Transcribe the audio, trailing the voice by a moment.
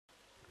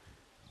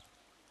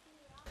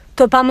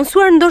Të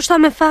pamësuar ndoshta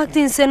me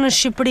faktin se në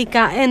Shqipëri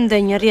ka ende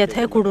një rrjet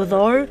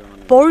hekurudhor,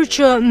 por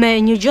që me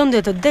një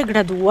gjendje të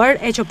degraduar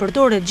e që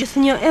përdoret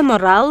gjithnjë e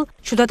morrall,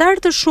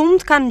 qytetarë të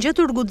shumt kanë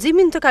gjetur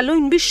guximin të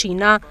kalojnë mbi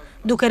shina,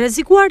 duke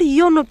rrezikuar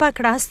jo në pak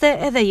raste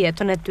edhe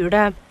jetën e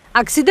tyre.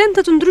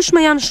 Aksidente të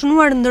ndryshme janë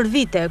shënuar ndër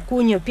vite,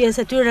 ku një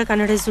pjesë e tyre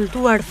kanë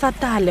rezultuar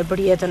fatale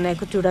për jetën e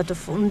këtyre të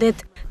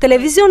fundit.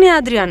 Televizioni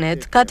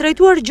AdriaNet ka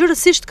trajtuar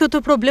gjërësisht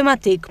këtë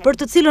problematik, për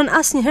të cilën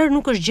asnjëherë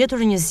nuk është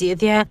gjetur një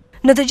zgjidhje.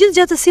 Në të gjithë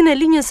gjatësinë e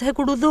linjës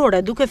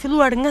hekurudhore, duke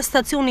filluar nga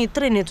stacioni i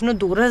trenit në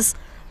Durrës,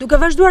 duke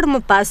vazhduar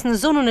më pas në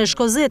zonën e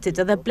Shkozetit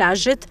dhe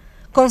plazhit,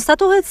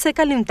 konstatohet se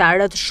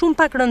kalimtarët shumë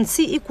pak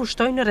rëndësi i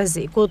kushtojnë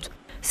rrezikut.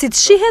 Si të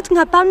shihet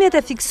nga pamjet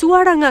e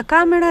fiksuara nga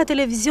kamera e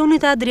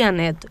televizionit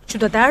AdriaNet,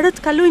 qytetarët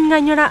kalojnë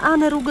nga njëra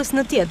anë e rrugës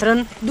në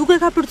tjetrën, duke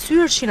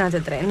kapërcyer shinat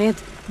e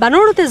trenit.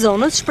 Banorët e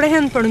zonës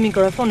shprehen për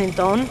mikrofonin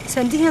ton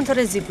se ndihen të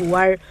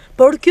rrezikuar,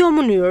 por kjo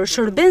mënyrë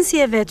shërben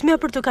si e vetmja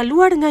për të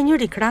kaluar nga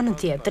njëri krah në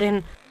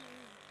tjetrin.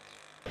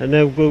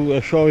 Ne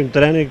shohim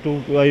treni këtu,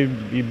 ai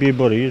i bi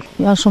Boris.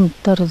 Janë shumë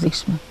të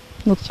rrezikshme.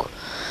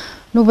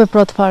 Nuk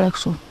veprot fare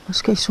kështu,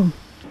 s'ke shumë.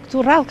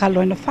 Këtu rrallë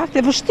kalojnë, në fakt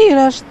e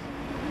vështirë është.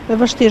 E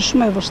vështirë,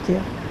 shumë e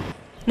vështirë.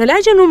 Në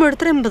lagje numër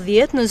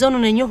 13, në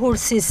zonën e njohur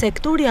si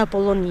sektori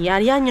Apollonia,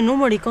 janë një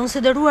numër i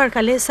konsideruar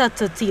kalesa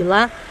të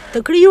tilla,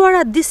 të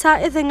krijuara disa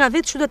edhe nga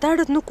vetë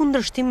qytetarët në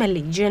kundërshtim me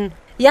ligjin.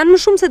 Janë më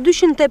shumë se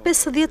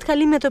 250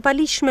 kalime të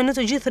paligjshme në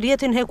të gjithë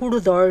rrjetin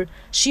hekurudhor.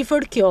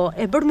 Shifër kjo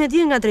e bërë me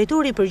dje nga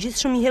drejtori i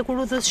përgjithshëm i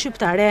hekurudhës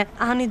shqiptare,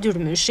 Ani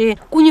Dyrmyshi,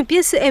 ku një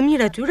pjesë e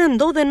mirë e tyre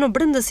ndodhen në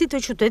brendësi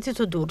të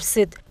qytetit të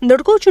Durrësit.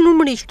 Ndërkohë që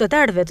numri i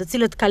qytetarëve të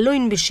cilët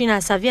kalojnë mbi shina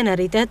sa vjen e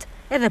rritet,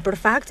 edhe për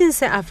faktin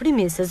se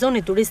afrimi i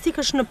sezonit turistik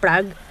është në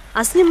prag,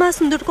 asnjë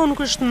masë ndërkohë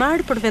nuk është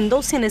marrë për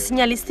vendosjen e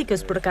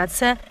sinjalistikës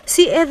përkatëse,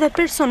 si edhe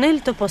personel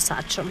të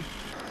posaçëm.